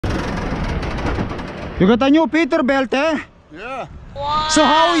You got a new Peterbilt, eh? Yeah. Wow. So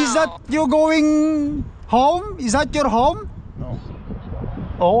how is that you going home? Is that your home? No.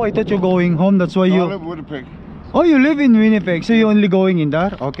 Oh, I thought you're going home. That's why you... I live in Winnipeg. Oh, you live in Winnipeg, so you're only going in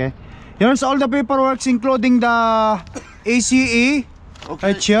there? Okay. Here's all the paperwork, including the ACE.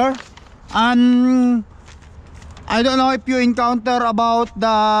 Okay. Right here. And I don't know if you encounter about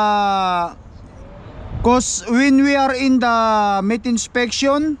the... Cause when we are in the meat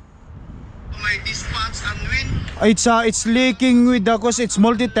inspection, my dispatch and wind, it's leaking with the, cause it's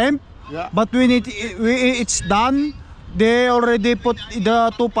multi-temp. Yeah. But when it's done, they already put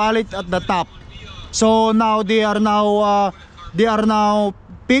the two pallets at the top. So now they are now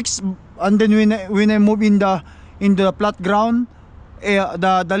fixed, and then when I move in the flat ground,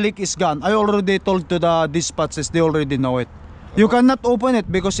 the leak is gone. I already told to the dispatches, they already know it. You cannot open it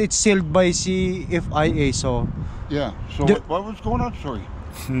because it's sealed by CFIA. So yeah. So what was going on? Sorry.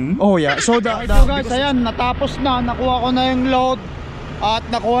 Oh yeah. So guys, ayan, natapos na, nakuha ko na yung load at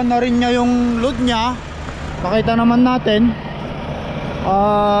nakuha na rin niya yung load niya. Pakita naman natin.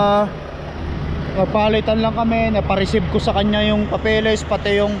 Napalitan lang kami, napareceive ko sa kanya yung papeles,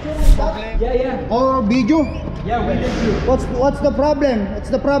 pati yung problem. Yeah. Or video. Yeah, we did too. What's the problem?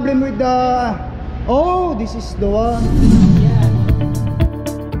 What's the problem with the... Oh, this is the one.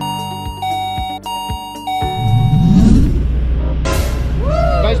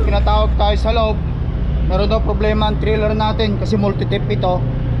 Guys, pinatawag tayo sa loob. Meron daw problema ang trailer natin kasi multi-tip ito.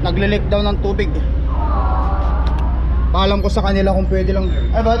 Nagle-leak daw ng tubig. Paalam ko sa kanila kung pwede lang.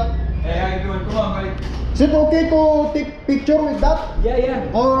 Hey bud, Hey, how you doing? Come on, buddy. is it okay to take picture with that? Yeah.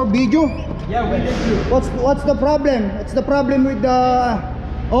 Or video? Yeah, we did too. What's the problem? What's the problem with the...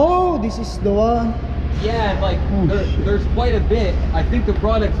 Oh, this is the one. Yeah, like there's quite a bit. I think the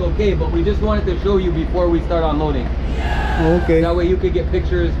product's okay, but we just wanted to show you before we start unloading. Okay. That way you could get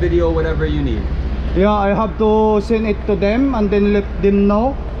pictures, video, whatever you need. Yeah, I have to send it to them and then let them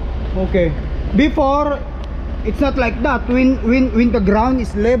know. Okay. Before, it's not like that. When the ground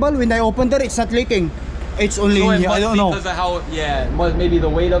is level, when I open there, it's not leaking. It's only So in it here. I must don't be know. because of how, yeah, it must maybe the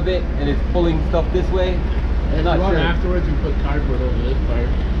weight of it, and it's pulling stuff this way. I'm not sure. Afterwards, you put cardboard over this part.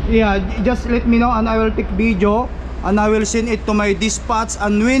 Yeah, just let me know and I will take video and I will send it to my dispatch,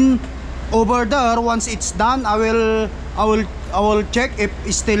 and when over there, once it's done, I will check if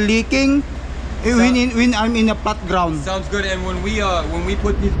it's still leaking. When I'm in a flat ground. Sounds good. And when we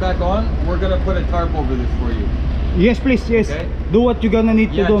put these back on, we're gonna put a tarp over this for you. Yes, please. Yes. Okay. Do what you're gonna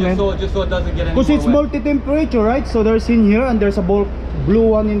need to do, man. Just so it doesn't get any Because more it's wet. multi-temperature, right? So there's in here and there's a blue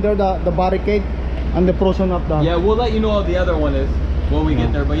one in there, the barricade and the frozen up down. Yeah, we'll let you know how the other one is when we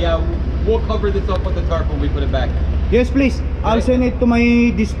get there. But yeah, we'll cover this up with the tarp when we put it back. Yes, please. I'll send it to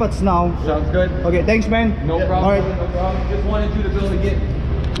my dispatch now. Sounds good. Okay, thanks, man. No problem. All right. No problem. Just wanted you to be able to get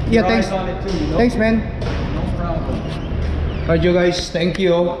Yeah, your thanks. eyes on it too, you know? Thanks, man. No problem. Alright, you guys. Thank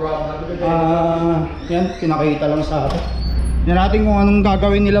you. No problem. Have a good day. Yan, pinakita lang sa atin. Yan natin kung anong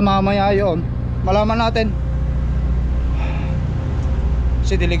gagawin nila mamaya yun. Malaman natin.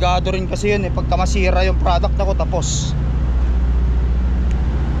 Kasi delikado rin kasi yun eh. Pagka masira yung product ako, tapos.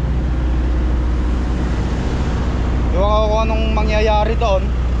 Ewan ko kung anong mangyayari doon.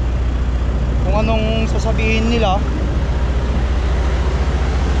 Kung anong sasabihin nila.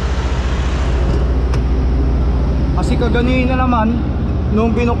 Kasi kaganina naman,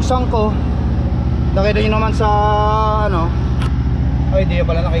 nung binuksan ko, nakita nyo naman sa ano, ay di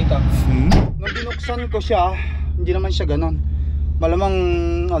pala nakita. Nung binuksan ko siya, hindi naman siya ganon. Malamang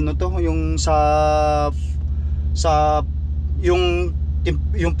ano to, yung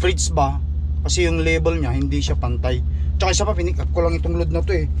yung fridge ba, kasi yung label niya hindi siya pantay. Tsaka isa pa, pinikap ko lang itong load na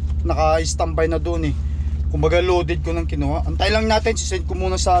to eh, naka-standby na doon eh. Kumbaga loaded ko ng kinuha. Antay lang natin, sisend ko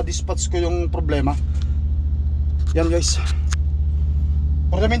muna sa dispatch ko yung problema. Yan guys.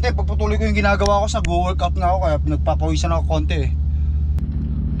 Probablemente pagpatuloy ko yung ginagawa ko, sa go-workout na ako, kaya pinagpapawisan ako konti eh.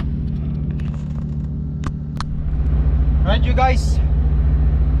 Right you guys.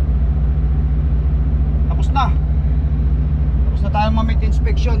 Tapos na tayong ma-meat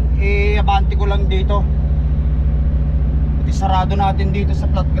inspection. Abante ko lang dito. Pati sarado natin dito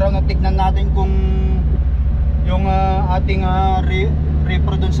sa flat ground at tignan natin kung yung ating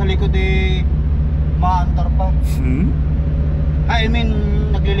repro dun sa likod eh maandar pa. I mean,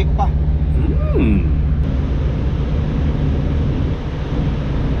 naglilik pa.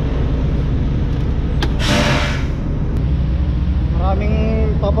 Maraming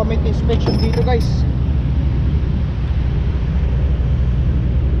papamit inspection dito guys.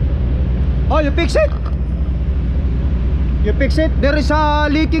 Oh, you fix it? You fix it? There is a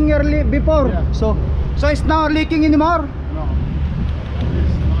leaking early before. Yeah. So it's not leaking anymore? No.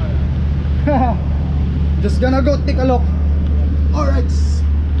 It's not. Just gonna go take a look. Alright.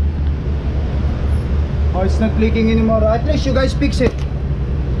 Oh, it's not clicking anymore. At least you guys fix it.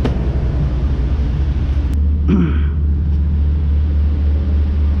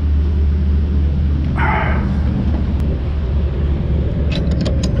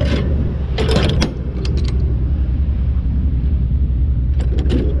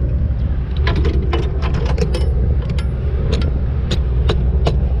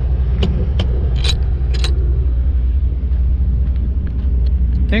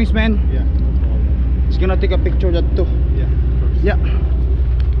 Thanks, man. Yeah. It's gonna take a picture of that too. Yeah. Yeah.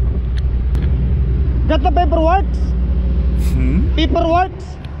 Got the paperwork? Paperwork?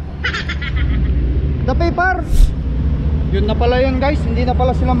 The paper? Yun na pala yun, guys. Hindi na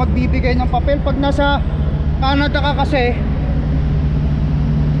pala sila magbibigay ng papel pag nasa Canada ka kasi.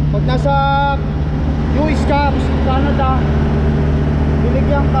 Pag nasa US ka, Canada,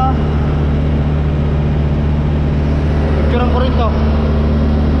 binigyan ka. Picturean ko rin to.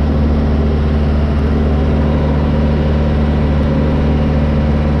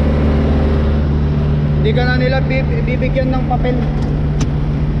 Hindi ka na nila bibigyan ng papel.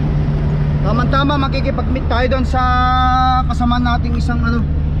 Tama-tama makikipag-meet tayo doon sa kasama nating isang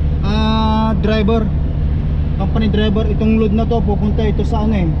driver, company driver. Itong load na to pupunta ito sa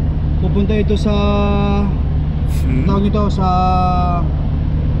pupunta ito sa tawag nito sa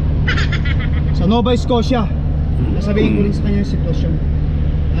Nova Scotia. Nasabihin ko rin sa kanya yung sitwasyon.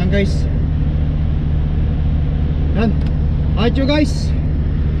 Ayan, guys. Yan. Alright, you guys,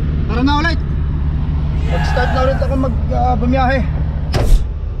 tara na ulit. Mag-start na ulit ako bumiyahe.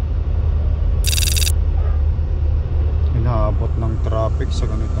 Inaabot ng traffic sa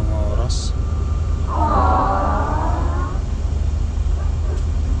ganitong oras.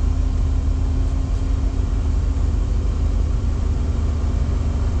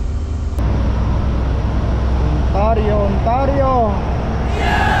 Ontario.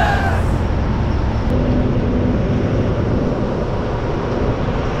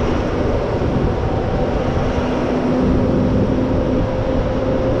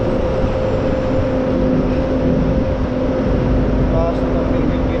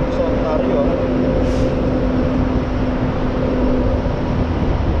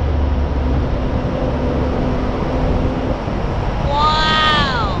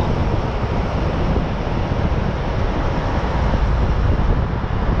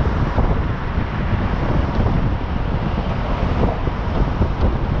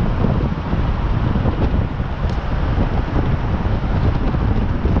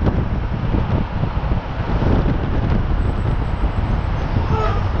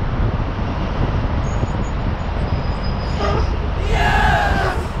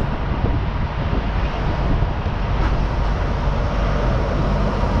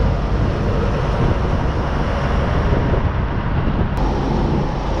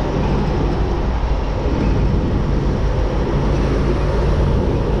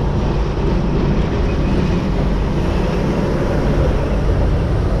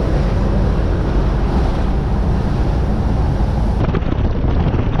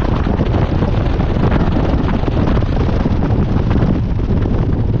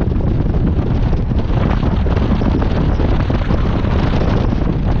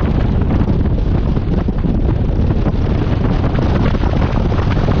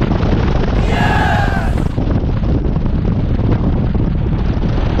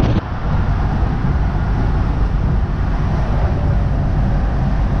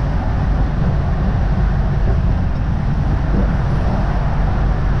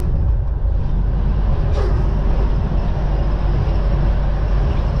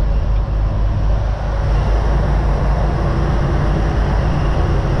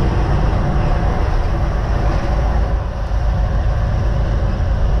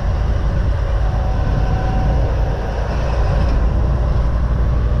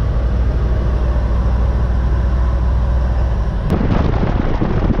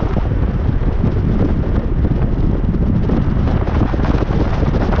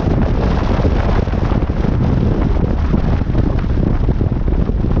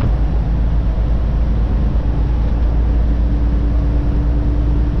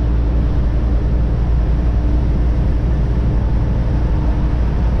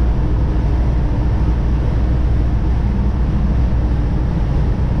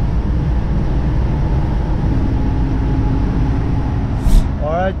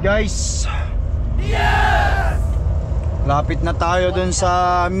 Guys, lapit na tayo dun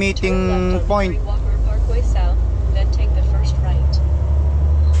sa meeting point. Then take the first right.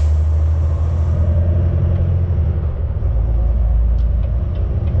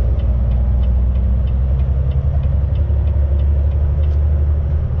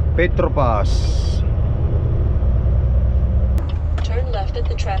 Petropas. Turn left at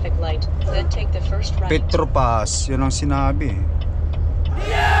the traffic light, then take the first right. Petropas, yun ang sinabi.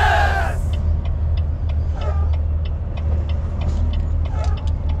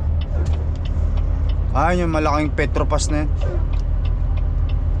 Ayun yung malaking Petropas na yan.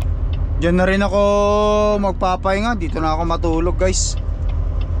 Diyan na rin ako magpapahinga. Dito na ako matulog, guys.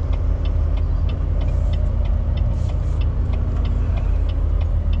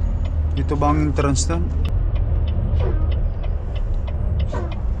 Dito ba ang entrance doon?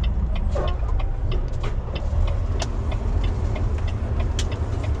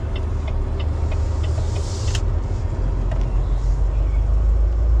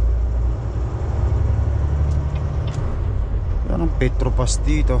 Yan ang Petropas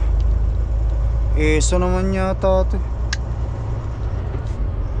dito. Eso naman yata ito.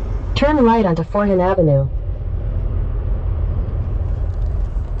 Turn right onto Forehand Avenue.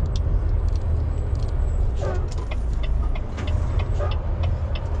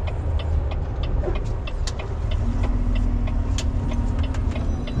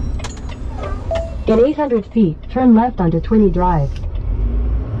 In 800 feet, turn left onto Twinney Drive.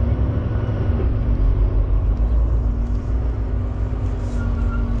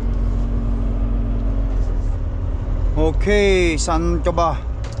 Okay, saan ka ba?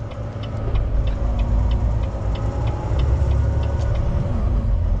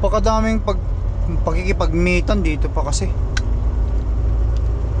 Pakadaming pakikipagmitan dito pa kasi.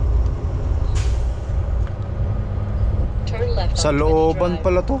 Turn left Sa on looban Drive.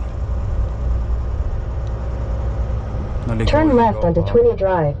 pala to. Naligaw, Turn left onto Twinney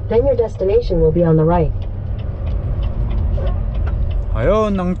Drive, then your destination will be on the right.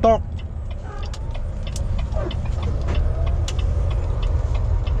 Ayun, ang torque.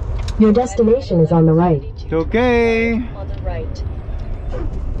 Your destination is on the right. Okay. On the right.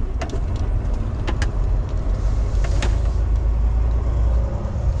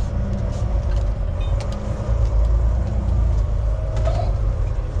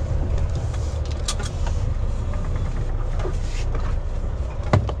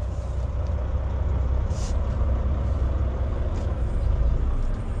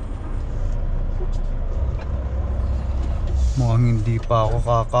 Mukhang hindi pa ako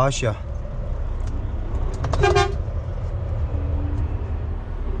kakasya.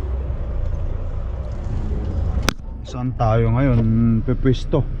 Saan tayo ngayon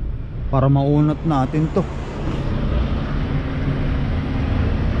pepwesto para maunat natin to?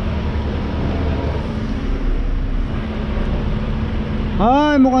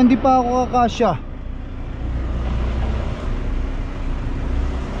 Ay, mukhang hindi pa ako kakasya.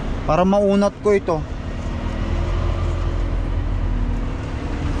 Para maunat ko ito.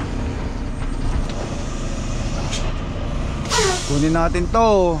 Kunin natin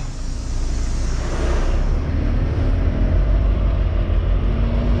to.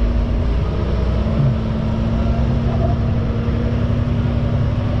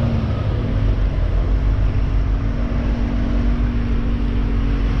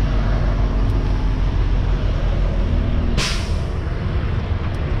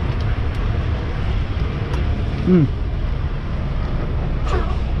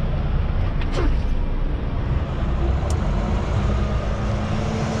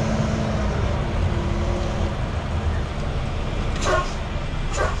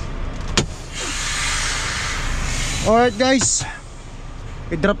 Alright guys,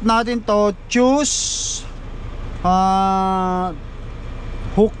 i-drop natin to. Choose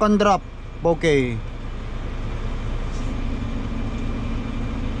hook and drop. Okay.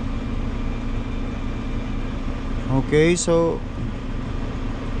 Okay, so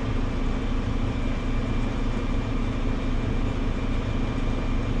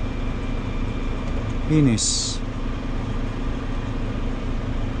finish.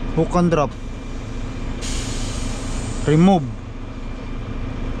 Hook and drop. Remove.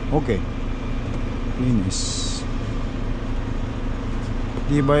 Okay. Finish.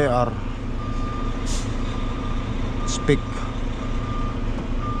 D by R. Speak.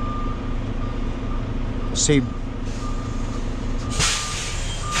 Save.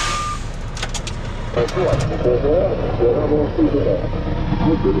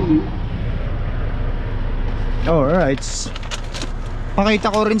 Alright.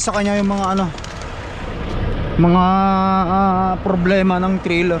 Pakita ko rin sa kanya yung mga ano, mga problema ng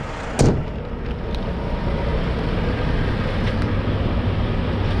trailer.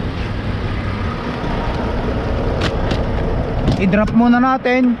 I-drop muna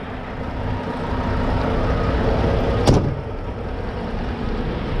natin.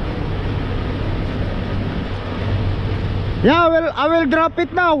 Yeah, well, I will drop it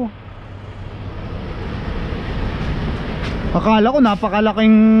now. Akala ko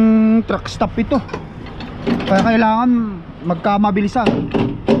napakalaking truck stop ito. Kaya kailangan magkamabilisan.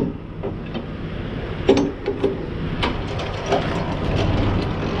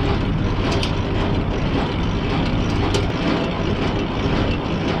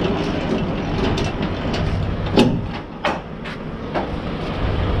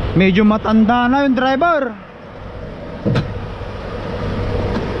 Medyo matanda na yung driver.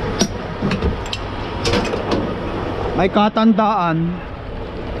 May katandaan.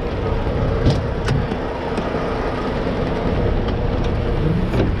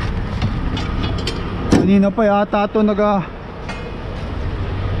 Kanina pa yata ito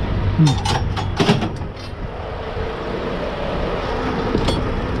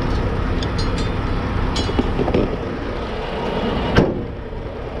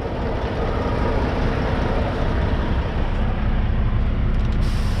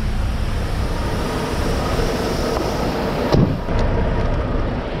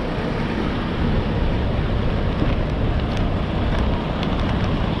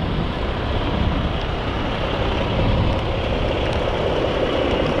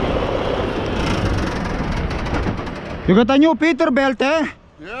You got a new Peterbilt, eh?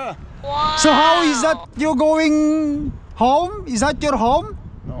 Yeah. So how is that you going home? Is that your home?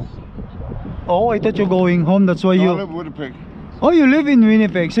 No. Oh, I thought you're going home. That's why No, I you... live in Winnipeg. Oh, you live in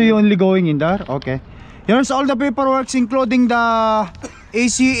Winnipeg, so you're only going in there? Okay. Here's all the paperwork, including the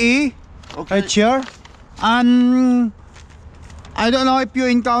ACE Okay. right here. And I don't know if you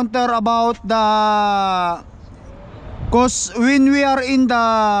encounter about the... Cause when we are in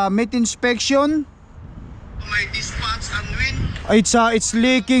the meat inspection, it's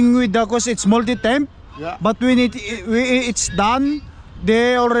leaking with the, cause it's multi-temp. Yeah. But when it's done,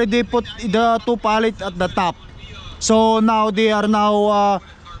 they already put the two pallets at the top. So now they are now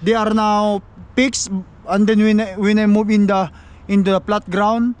fixed, and then when I move in the flat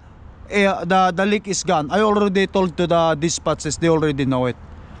ground, the leak is gone. I already told to the dispatchers, they already know it.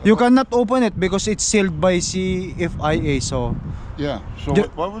 You cannot open it because it's sealed by CFIA. So Yeah. So The-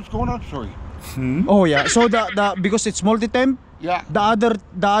 what was going on? Sorry. oh yeah, so the because it's multi-temp, Yeah. the other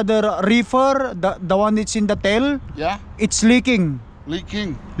reefer, the one that's in the tail, Yeah. it's leaking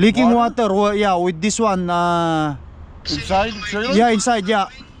Leaking. water. Yeah, with this one Inside the trailer. yeah, inside, yeah.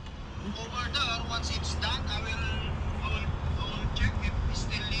 Over there, once it's done, I will check if it's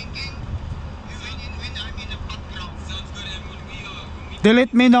still leaking. When I'm in the background. Sounds good. And when we They let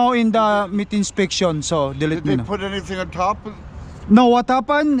me know in the meat inspection, so they let Did me they know. put anything on top? No, what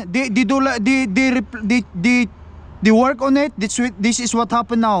happened? They work on it. This is what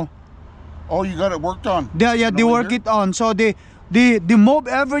happened now. Oh, you got it worked on. They No work here? it on. So they move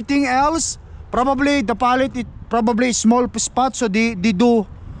everything else. Probably the pallet, it probably small spot. So they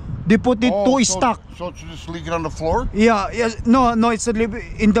put it to so, stock. So it's just leaking on the floor? Yeah, yes, no, it's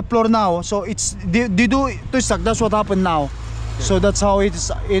in the floor now. So it's they do to stock. That's what happened now. So that's how it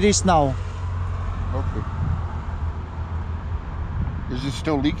is now. Okay. Is it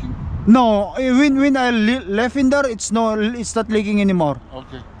still leaking? No, when I left in there, it's not leaking anymore.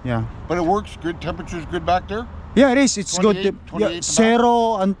 Okay. Yeah. But it works. Good temperature's good back there? Yeah, it is. It's 28, good. 28 Yeah, back?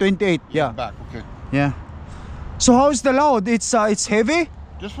 0 and 28. Yeah. Back. Okay. Yeah. So how's the load? It's heavy?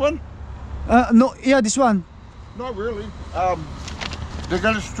 This one? No, yeah, this one. Not really. They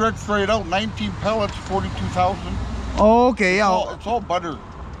got it stretched straight out. 19 pellets, 42,000. Okay, yeah. It's all butter.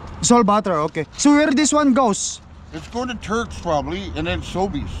 It's all butter. Okay. So where this one goes? It's going to Turks probably, and then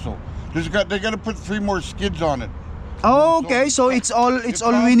Sobeys. So they got to put 3 more skids on it. Okay, so it's all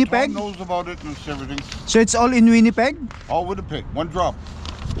Tom Winnipeg. knows about it and everything. So it's all in Winnipeg. All Winnipeg, one drop.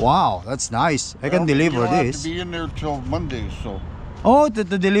 Wow, that's nice. I can Well, deliver you don't have this. to be in there till Monday. So. Oh, the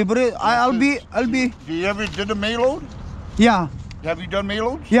delivery. I'll be. Do you ever did a mail load? Yeah, Have you done mail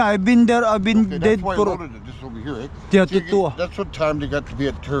loads? yeah. I've been there. I've been Okay, dead that's why I for. loaded it. This over here, eh? Yeah, So you to- get- that's what time they got to be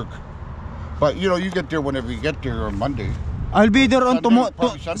at Turk. But you know, you get there whenever you get there on Monday. I'll be there on Sunday, tomorrow.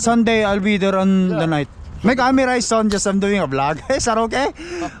 probably Sunday. Sunday. I'll be there on Yeah. the night. May camera is on. Just I'm doing a vlog. Is that okay?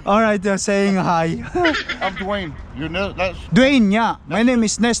 All right. Saying hi. I'm Dwayne. That's Dwayne. Yeah. My name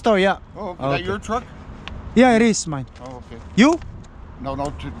is Nestor. Yeah. oh, okay. Okay. That your truck? Yeah, it is mine. Oh, okay. You? No,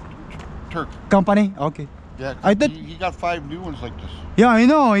 Turk. Company? Okay. Yeah, I thought- he got 5 new ones like this. Yeah, I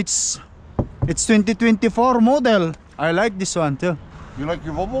know. It's 2024 model. I like this one too. You like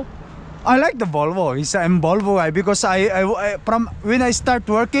your Volvo? I like the Volvo. I'm Volvo guy because I from when I start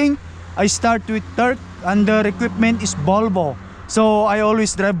working, I start with Turk and their equipment is Volvo. So I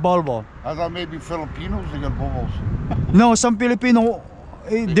always drive Volvo. I thought maybe Filipinos they got Volvos. No, some Filipino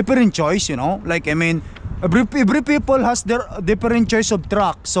different choice, you know. Like I mean, Every people has their different choice of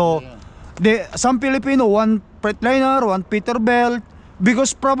truck. So some Filipino one Freightliner, one Peterbilt,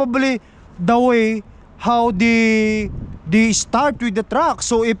 because probably the way how they start with the truck.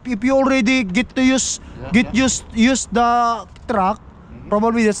 So if you already get to use the truck,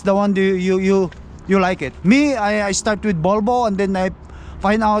 probably that's the one you like it. Me, I start with Volvo, and then I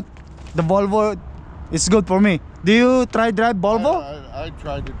find out the Volvo is good for me. Do you drive Volvo? I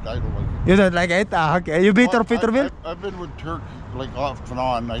tried it. I don't like it. You don't like it? Ah, okay. You beat Peterbilt? I've been with Turk like off and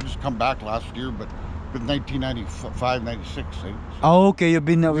on. I just come back last year, but with 1995, 96. Oh, okay. You've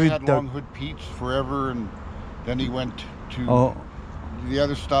been We with had the... Long Hood Pete's forever, and then he went to the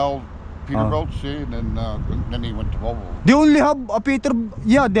other style Peterbilts, and then he went to Volvo. They only have a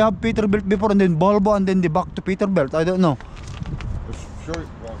they have Peterbilt before, and then Volvo, and then they back to Peterbilt. I don't know. Sure,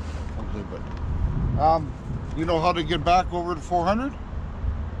 well, okay, but you know how to get back over to 400?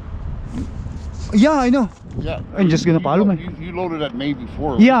 Yeah, I know. Yeah. I'm just gonna follow me. You loaded at May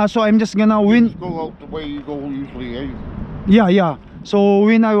before. Yeah, so I'm just gonna win. Just go out the way you go usually. Eh? Yeah. So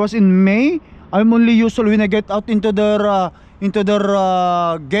when I was in May, I'm only usually when I get out into their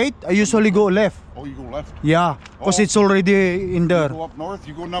gate, I usually go left. Oh, you go left. Yeah, because it's already in there. You go up north.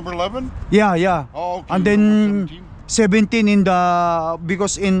 You go number 11. Yeah. Oh, okay. And You then go 17 in the,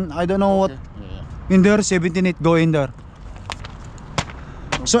 because in I don't know what in there 17 it go in there.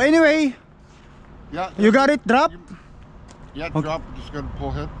 So anyway, you got it drop. Drop. Just gotta pull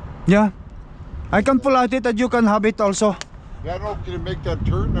ahead. Yeah, I can pull out it, and you can have it also. Yeah, I don't know. Can you make that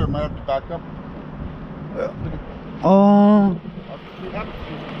turn, or might have to back up?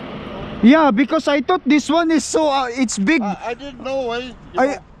 Yeah, because I thought this one is so it's big. I didn't know.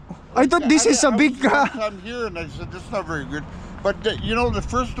 I thought this is a big car. I'm here, and I said this is not very good. But the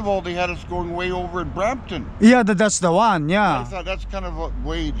first of all, they had us going way over in Brampton. Yeah, that's the one. Yeah. I thought that's kind of a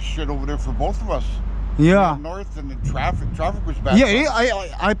way shit over there for both of us. Yeah. North, and the traffic was bad. Yeah,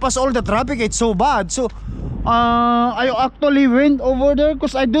 I pass all the traffic. It's so bad. So I actually went over there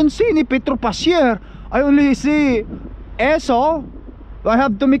because I don't see any Petro Pasier. I only see ESO. I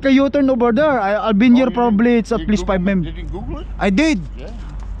have to make a U-turn over there. I've been here probably it's at least 5 minutes. Did you Google it? I did. Yeah.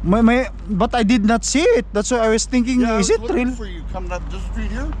 But I did not see it. That's why I was thinking, Yeah, is I it was looking real? for you coming up this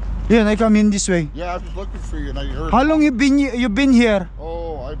street here. Yeah, and I come in this way. Yeah, I was looking for you, and I heard. How long you've been here?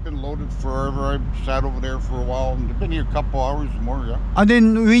 Oh, I've been loaded forever. I sat over there for a while, and I've been here a couple hours more. Yeah. And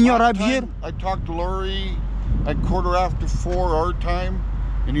then when you Last arrive here, time, I talked to Laurie at 4:15 our time,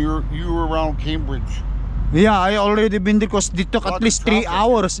 and you were around Cambridge. yeah, I already been there because it took Lot at of least 3 traffic.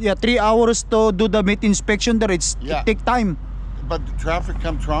 hours. Yeah, 3 hours to do the meat inspection there. It take time. But the traffic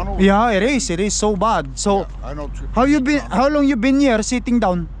come Toronto. Yeah, it is so bad. So Yeah, I know. how long you been here sitting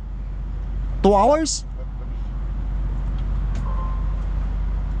down? 2 hours?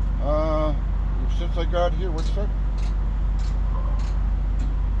 Since I got here, what's that?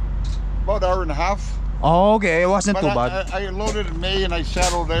 About an hour and a half. Oh, okay, it wasn't But too bad. I loaded in May, and I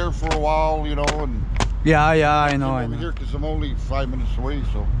sat over there for a while, and Yeah, I know. came over here because I'm only 5 minutes away.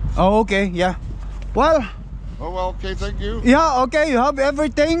 So. Oh, okay, yeah. Well, Oh well, okay, thank you. yeah, okay, you have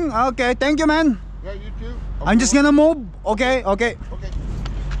everything. Okay, thank you, man. Yeah, you too. I'm just gonna move. Okay. Okay.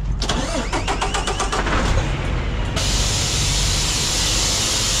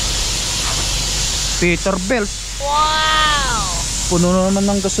 Peterbilt. Wow! Puno na naman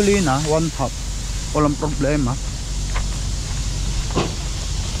ng gasolina, 1/2. Walang problema.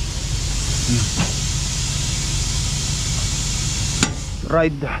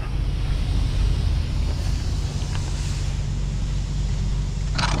 Ride.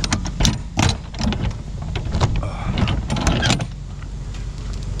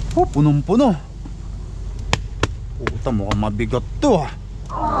 Oh, punong-puno. Puta, mukhang mabigat to ah.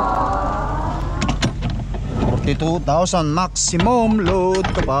 42,000 maximum load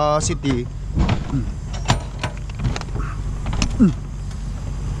capacity.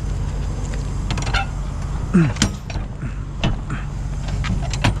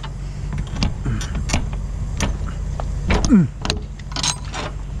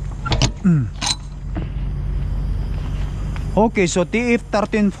 Okay, so TF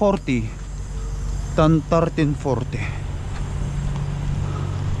 1340 tan 1340.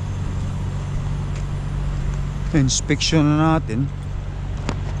 Inspection na natin.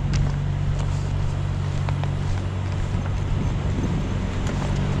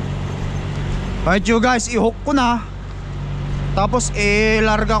 Right you guys, i-hook ko na. Tapos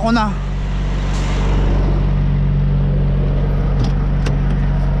ilarga ko na.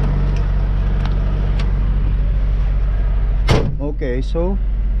 Okay, so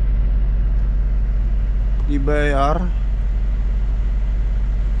EBIR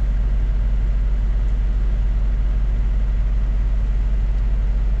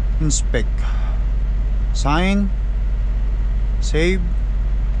Inspect, sign, save,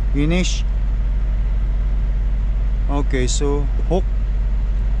 finish. Okay, so hook,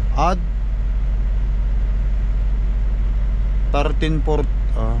 add 13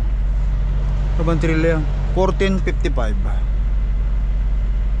 1455.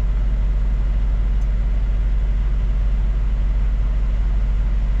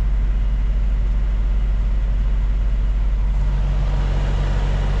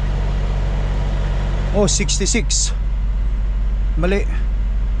 Oh, 66. Mali.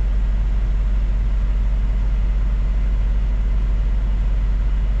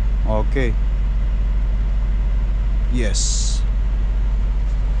 Okay. Yes.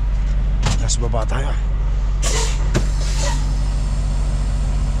 Nasa baba tayo.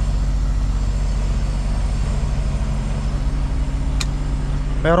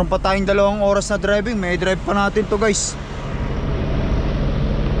 Meron pa tayong 2 oras na driving. May drive pa natin to, guys.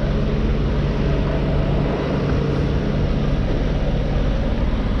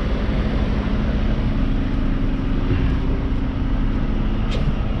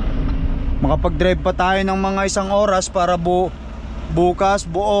 Makapag-drive pa tayo ng mga 1 oras para bukas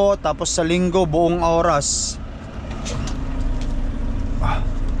buo, tapos sa linggo buong oras.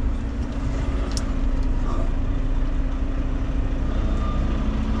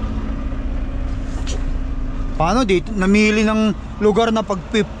 Paano dito namili ng lugar na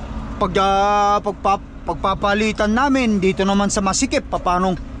pagpapalitan namin dito naman sa Masikip?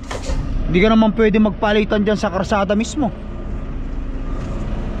 Paano? Hindi ka naman pwede magpalitan dyan sa karsada mismo.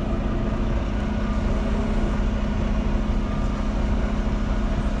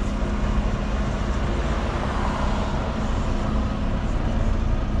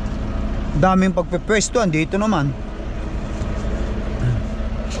 Daming pagpepwestuhan dito naman.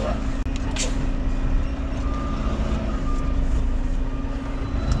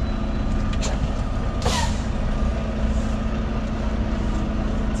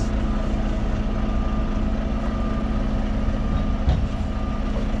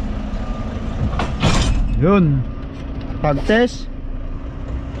 Yun, pag-test.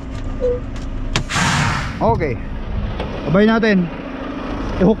 Okay, sabay natin,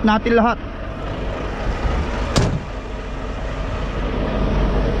 i-hook natin lahat.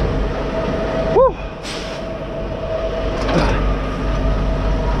 Woo!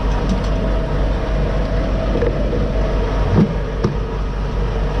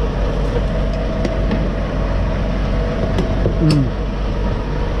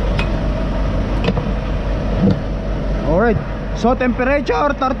 Alright, so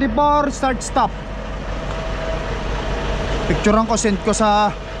temperature 34, start stop. Picturean ko, send ko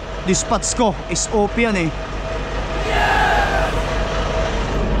sa dispatch ko. SOP yan eh.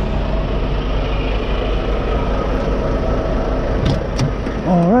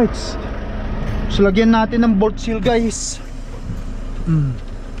 Alright, so lagyan natin ng bolt seal, guys.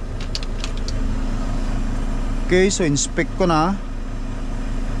 Okay, so inspect ko na.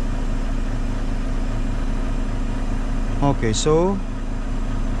 Okay, so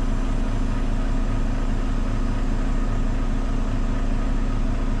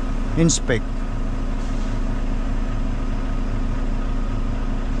inspect.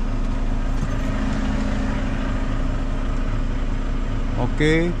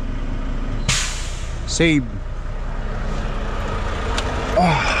 Okay, save.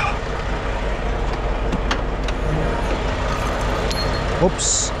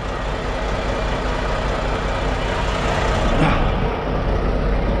 Oops.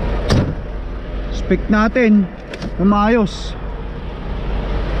 Inspect natin na maayos.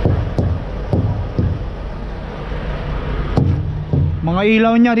 Mga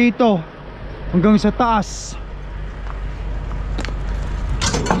ilaw niya dito hanggang sa taas.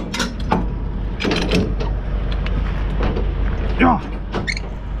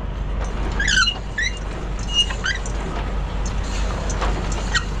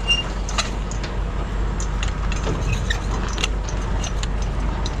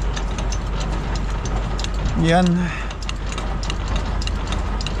 Yan.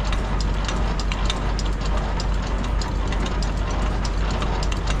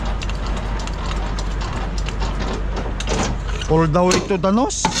 All the way to the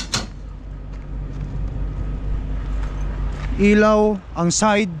nose. Ilaw ang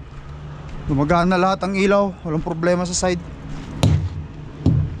side, gumagana lahat ang ilaw, walang problema sa side.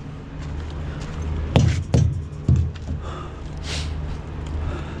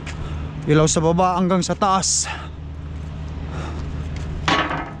 Ilaw sa baba hanggang sa taas.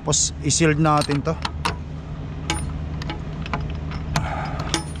 Tapos i-sealed natin to.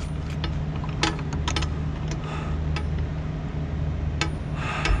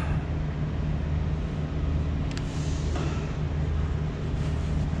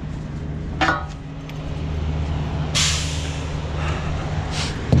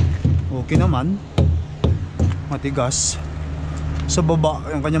 malaki naman, matigas. Sa baba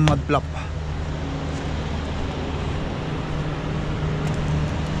yung kanyang mud flap.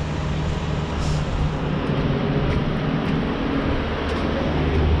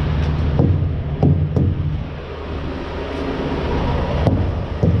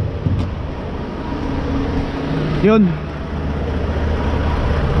 Yun.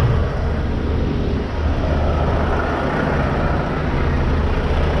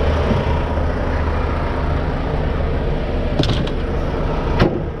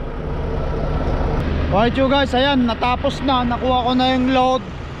 Alright you guys, ayan, natapos na. Nakuha ko na yung load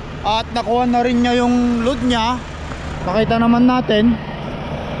at nakuha na rin niya yung load niya. Pakita naman natin.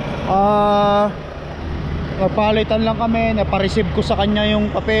 Napalitan lang kami, napareceive ko sa kanya yung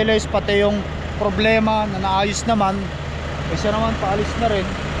papeles, pati yung problema na naayos naman. Kasi naman paalis na rin.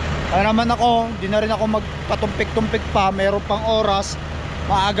 Kaya naman ako, di na rin ako magpatumpik-tumpik pa. Meron pang oras,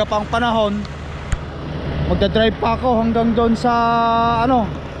 maaga pang panahon. Magdadrive pa ako hanggang doon sa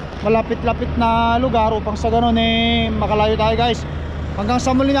malapit-lapit na lugar upang sa ganun makalayo tayo guys. Hanggang sa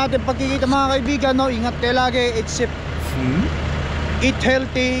muli natin pagkikita mga kaibigan, ingat kayo lagi. Eat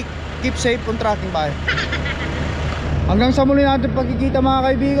healthy, keep safe on tracking bye. Hanggang sa muli natin pagkikita mga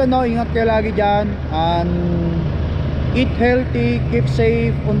kaibigan, ingat kayo lagi dyan. And eat healthy, keep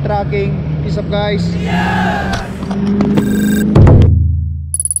safe on tracking. Peace up guys.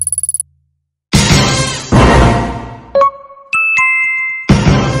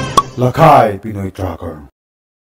 Lakay Pinoy Tracker.